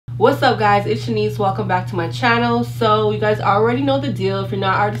What's up guys, it's Shanice. Welcome back to my channel. So you guys already know the deal. If you're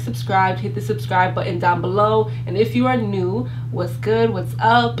not already subscribed, hit the subscribe button down below, and if you are new, what's good, what's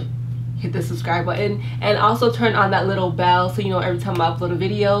up, hit the subscribe button and also turn on that little bell so you know every time I upload a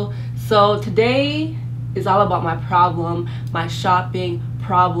video. So today is all about my problem, my shopping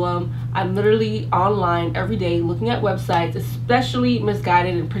problem. I'm literally online every day looking at websites, especially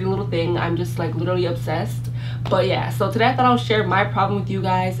Missguided and Pretty Little Thing. I'm just like literally obsessed. But yeah, so today I thought I'll share my problem with you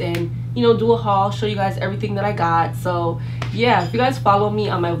guys and, you know, do a haul, show you guys everything that I got. So yeah, if you guys follow me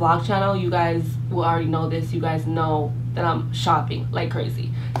on my vlog channel, you guys will already know this. You guys know that I'm shopping like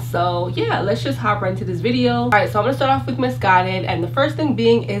crazy. So yeah, let's just hop right into this video. All right, so I'm gonna start off with Missguided, and the first thing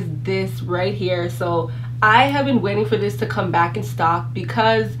being is this right here. So I have been waiting for this to come back in stock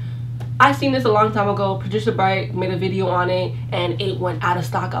because I seen this a long time ago. Producer Bright made a video on it and it went out of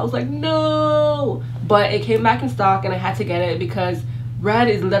stock. I was like, no, but it came back in stock and I had to get it because red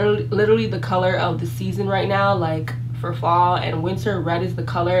is literally the color of the season right now. Like for fall and winter, red is the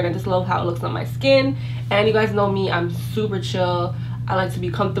color, and I just love how it looks on my skin. And you guys know me, I'm super chill. I like to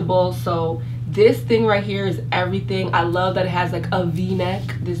be comfortable, so this thing right here is everything. I love that it has like a v-neck,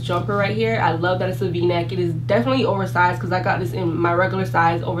 this jumper right here. I love that it's a v-neck. It is definitely oversized because I got this in my regular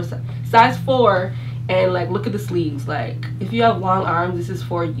size, size 4, and like look at the sleeves. Like if you have long arms, this is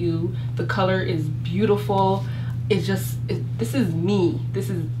for you. The color is beautiful. It's just this is me. This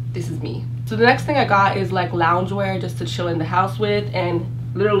is me. So the next thing I got is like loungewear just to chill in the house with, and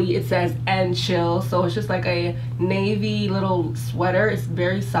literally it says and chill, so it's just like a navy little sweater. It's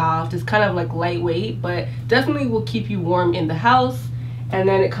very soft, it's kind of like lightweight, but definitely will keep you warm in the house. And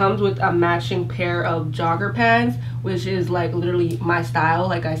then it comes with a matching pair of jogger pants, which is like literally my style.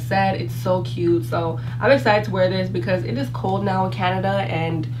 Like I said, it's so cute. So I'm excited to wear this because it is cold now in Canada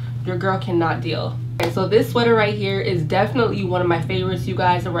and your girl cannot deal. Okay, so this sweater right here is definitely one of my favorites. You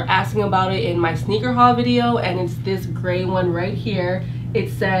guys were asking about it in my sneaker haul video, and it's this gray one right here. It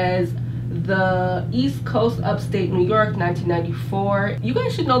says the East Coast, Upstate New York, 1994. You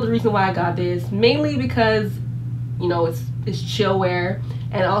guys should know the reason why I got this, mainly because, you know, it's chill wear,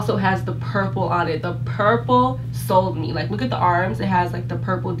 and it also has the purple on it. The purple sold me. Like look at the arms, it has like the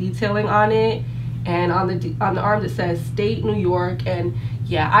purple detailing on it, and on the arms it says State New York. And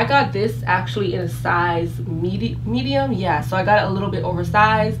yeah, I got this actually in a size medium. Yeah, so I got it a little bit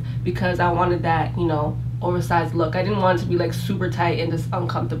oversized because I wanted that, you know, oversized look. I didn't want it to be like super tight and just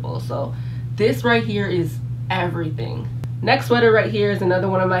uncomfortable. So this right here is everything. Next sweater right here is another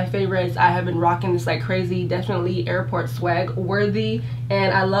one of my favorites. I have been rocking this like crazy. Definitely airport swag worthy,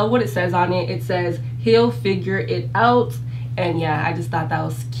 and I love what it says on it. It says he'll figure it out, and yeah, I just thought that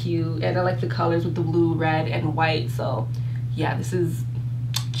was cute, and I like the colors with the blue, red, and white. So yeah, this is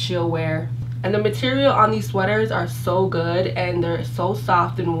chill wear. And the material on these sweaters are so good, and they're so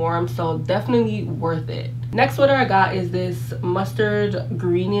soft and warm, so definitely worth it. Next sweater I got is this mustard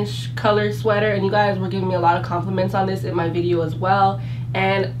greenish color sweater, and you guys were giving me a lot of compliments on this in my video as well.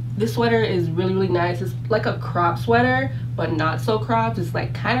 And this sweater is really nice. It's like a crop sweater, but not so cropped. It's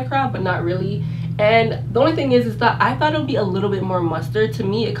like kind of cropped, but not really. And the only thing is that I thought it would be a little bit more mustard. To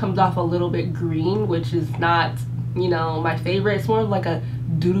me, it comes off a little bit green, which is not, you know, my favorite. It's more of like a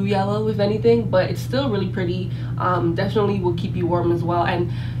doo-doo yellow if anything, but it's still really pretty. Definitely will keep you warm as well.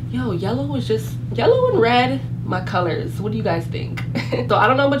 And yo, yellow and red, my colors. What do you guys think? So I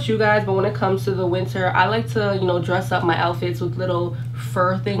don't know about you guys, but when it comes to the winter, I like to, you know, dress up my outfits with little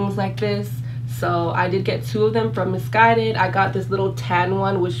fur things like this. So I did get 2 of them from Missguided. I got this little tan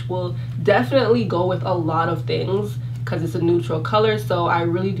one, which will definitely go with a lot of things because it's a neutral color. So I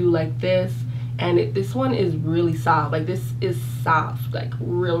really do like this. And this one is really soft. Like this is soft, like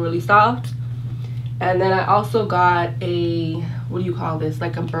really soft. And then I also got a, what do you call this,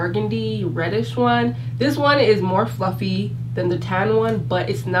 like a burgundy reddish one. This one is more fluffy than the tan one, but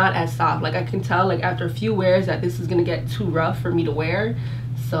it's not as soft. Like I can tell like after a few wears that this is gonna get too rough for me to wear.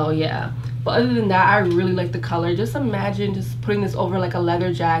 So yeah, but other than that, I really like the color. Just imagine just putting this over like a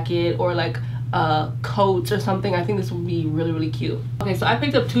leather jacket or like coats or something. I think this would be really cute. Okay, so I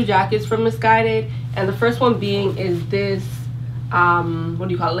picked up 2 jackets from Missguided, and the first one being is this what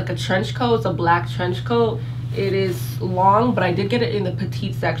do you call it, like a trench coat. It's a black trench coat. It is long, but I did get it in the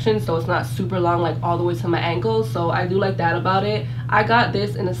petite section, so it's not super long like all the way to my ankles, so I do like that about it. I got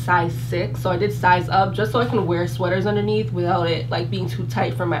this in a size 6, so I did size up just so I can wear sweaters underneath without it like being too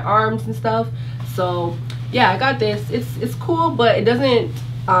tight for my arms and stuff. So yeah, I got this. It's cool, but it doesn't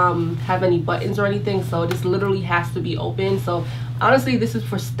have any buttons or anything, so this literally has to be open. So honestly, this is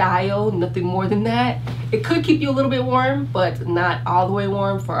for style, nothing more than that. It could keep you a little bit warm, but not all the way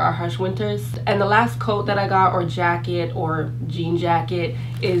warm for our harsh winters. And the last coat that I got, or jacket or jean jacket,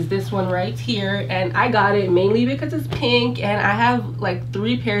 is this one right here. And I got it mainly because it's pink, and I have like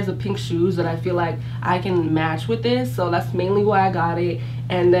 3 pairs of pink shoes that I feel like I can match with this, so that's mainly why I got it.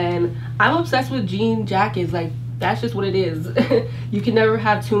 And then I'm obsessed with jean jackets, like that's just what it is. You can never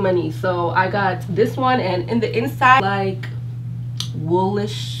have too many. So I got this one, and in the inside, like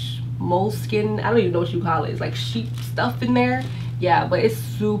woolish moleskin, I don't even know what you call it, it's like sheep stuff in there. Yeah, but it's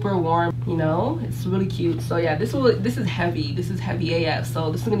super warm, you know, it's really cute. So yeah, this is heavy AF,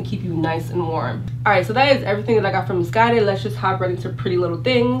 so this is gonna keep you nice and warm. All right, so that is everything that I got from Missguided. Let's just hop right into Pretty Little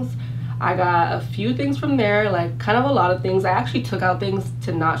Things. I got a few things from there, like kind of a lot of things. I actually took out things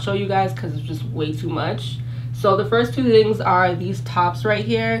to not show you guys because it's just way too much. So the first 2 things are these tops right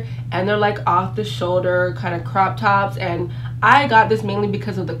here, and they're like off the shoulder kind of crop tops, and I got this mainly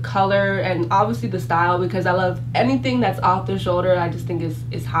because of the color and obviously the style, because I love anything that's off the shoulder. I just think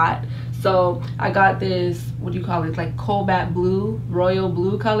it's hot. So I got this, what do you call it, like cobalt blue, royal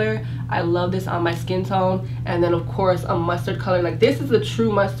blue color. I love this on my skin tone. And then of course a mustard color. Like this is a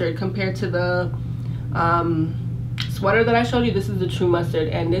true mustard compared to the sweater that I showed you. This is the true mustard,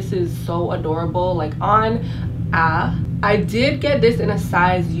 and this is so adorable. Like on I did get this in a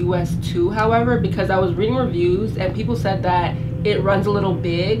size US 2, however, because I was reading reviews and people said that it runs a little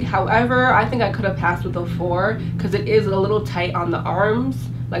big. However, I think I could have passed with a 4 because it is a little tight on the arms,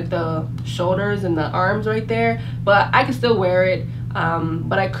 like the shoulders and the arms right there, but I could still wear it.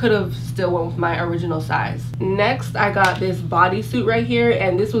 But I could have still went with my original size. Next, I got this bodysuit right here,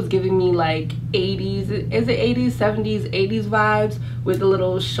 and this was giving me like 80s, is it 80s, 70s, 80s vibes, with the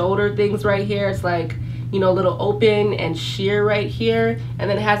little shoulder things right here. It's like, you know, a little open and sheer right here, and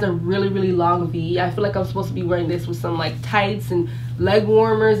then it has a really long V. I feel like I'm supposed to be wearing this with some like tights and leg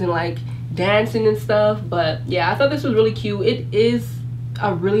warmers and like dancing and stuff. But yeah, I thought this was really cute. It is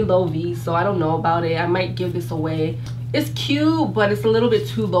a really low V, so I don't know about it. I might give this away. It's cute, but it's a little bit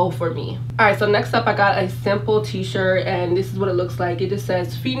too low for me. All right, so next up I got a simple t-shirt, and this is what it looks like. It just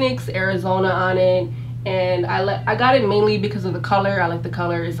says Phoenix, Arizona on it, and I got it mainly because of the color. I like the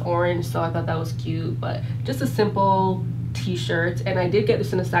color, it's orange, so I thought that was cute. But just a simple t-shirt, and I did get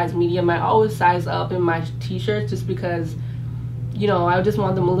this in a size medium. I always size up in my t-shirts just because, you know, I just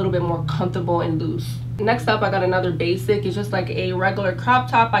want them a little bit more comfortable and loose. Next up I got another basic. It's just like a regular crop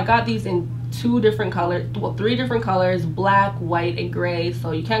top. I got these in 2 different colors, well 3 different colors, black, white, and gray,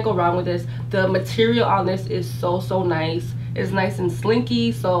 so you can't go wrong with this. The material on this is so nice. It's nice and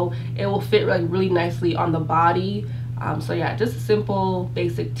slinky, so it will fit like really nicely on the body. So yeah, just a simple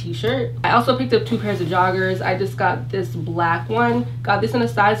basic t-shirt. I also picked up 2 pairs of joggers. I just got this black one, got this in a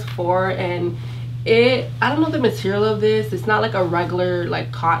size 4, and I don't know the material of this. It's not like a regular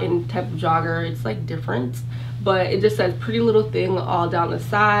like cotton type of jogger. It's like different, but it just says Pretty Little Thing all down the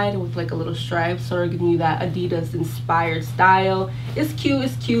side with like a little stripe, sort of giving you that Adidas inspired style. It's cute,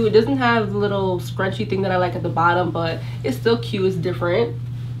 it's cute. It doesn't have the little scrunchy thing that I like at the bottom, but it's still cute, it's different.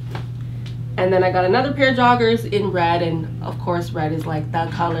 And then I got another pair of joggers in red, and of course red is like the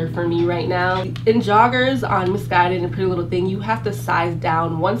color for me right now. In joggers on Missguided and Pretty Little Thing, you have to size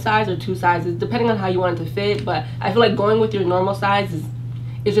down 1 size or 2 sizes depending on how you want it to fit, but I feel like going with your normal size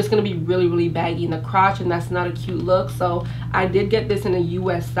is just going to be really baggy in the crotch, and that's not a cute look. So I did get this in a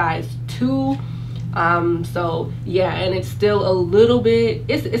US size 2. So yeah, and it's still a little bit,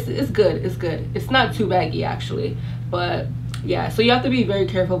 it's good, it's good. It's not too baggy actually, but yeah, so you have to be very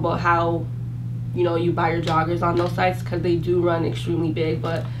careful about how, you know, you buy your joggers on those sites, because they do run extremely big.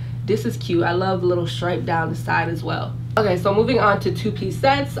 But this is cute. I love the little stripe down the side as well. Okay, so moving on to 2-piece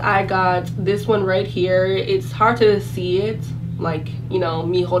sets. I got this one right here. It's hard to see it, like, you know,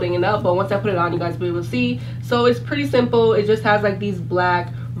 me holding it up, but once I put it on, you guys will be able to see. So it's pretty simple. It just has like these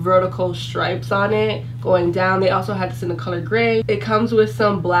black vertical stripes on it going down. They also had this in the color gray. It comes with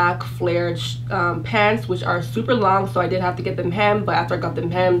some black flared pants, which are super long, so I did have to get them hemmed, but after I got them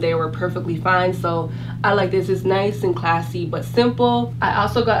hemmed, they were perfectly fine. So I like this. It's nice and classy but simple. I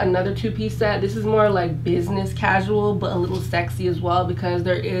also got another 2-piece set. This is more like business casual, but a little sexy as well, because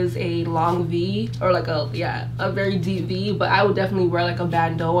there is a long V, or like a very deep V, but I would definitely wear like a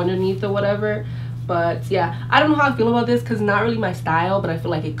bandeau underneath or whatever. But yeah, I don't know how I feel about this, because not really my style, but I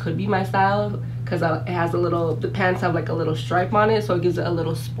feel like it could be my style, because it has a little, the pants have like a little stripe on it, so it gives it a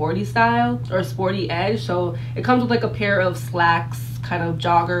little sporty style or sporty edge. So it comes with like a pair of slacks, kind of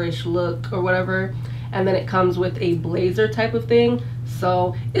jogger-ish look or whatever, and then it comes with a blazer type of thing.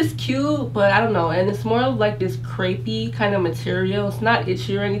 So it's cute, but I don't know, and it's more of like this crepey kind of material. It's not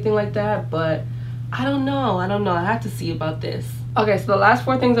itchy or anything like that, but I don't know, I have to see about this. Okay, so the last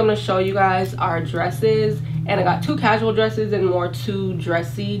 4 things I'm going to show you guys are dresses, and I got 2 casual dresses and 2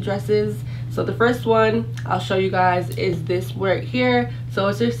 dressy dresses. So the first one I'll show you guys is this right here. So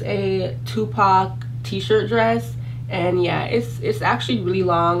it's just a Tupac t-shirt dress, and yeah, it's actually really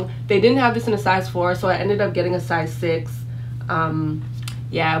long. They didn't have this in a size 4, so I ended up getting a size 6.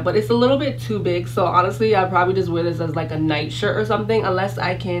 Yeah, but it's a little bit too big, so honestly I'd probably just wear this as like a night shirt or something, unless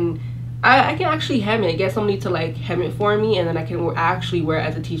I can actually hem it, get somebody to like hem it for me, and then I can actually wear it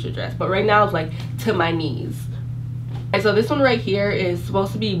as a t-shirt dress. But right now it's like to my knees. And so this one right here is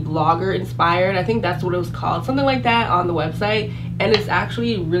supposed to be blogger inspired. I think that's what it was called, something like that on the website. And it's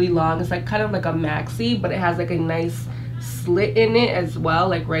actually really long. It's like kind of like a maxi, but it has like a nice slit in it as well,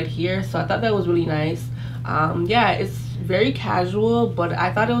 like right here. So I thought that was really nice. Yeah, it's very casual, but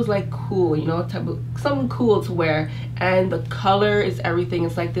I thought it was like cool, you know, type of something cool to wear. And the color is everything.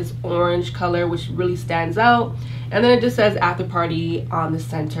 It's like this orange color, which really stands out. And then it just says after party on the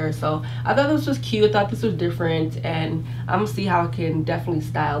center. So I thought this was cute. I thought this was different, and I'm gonna see how I can definitely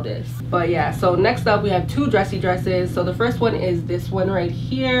style this. But yeah, so next up we have 2 dressy dresses. So the first one is this one right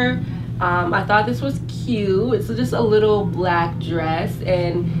here. I thought this was cute. It's just a little black dress,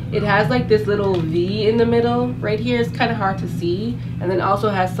 and it has like this little V in the middle right here. It's kind of hard to see, and then also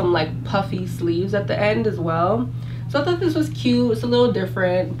has some like puffy sleeves at the end as well. So I thought this was cute. It's a little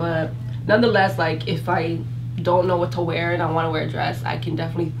different, but nonetheless, like if I don't know what to wear and I want to wear a dress, I can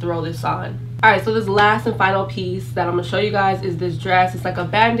definitely throw this on. Alright, so this last and final piece that I'm going to show you guys is this dress. It's like a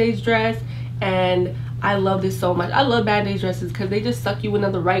bandage dress, and I love this so much. I love bandage dresses because they just suck you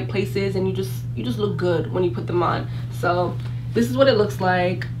into the right places, and you just look good when you put them on. So this is what it looks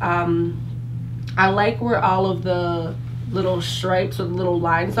like. I like where all of the little stripes or the little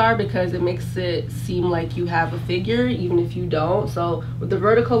lines are, because it makes it seem like you have a figure even if you don't. So with the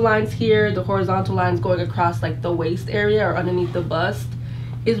vertical lines here, the horizontal lines going across like the waist area or underneath the bust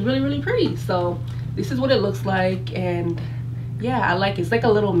is really pretty. So this is what it looks like, and yeah, I like it. It's like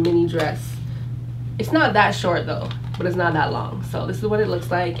a little mini dress. It's not that short though, but it's not that long. So this is what it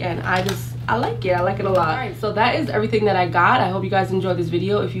looks like, and I like it. I like it a lot. Alright, so that is everything that I got. I hope you guys enjoyed this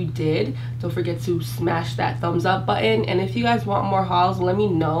video. If you did, don't forget to smash that thumbs up button, and if you guys want more hauls, let me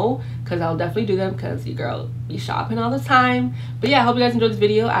know, because I'll definitely do them, because your girl be shopping all the time. But yeah, I hope you guys enjoyed this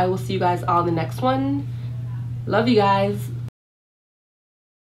video. I will see you guys on the next one. Love you guys.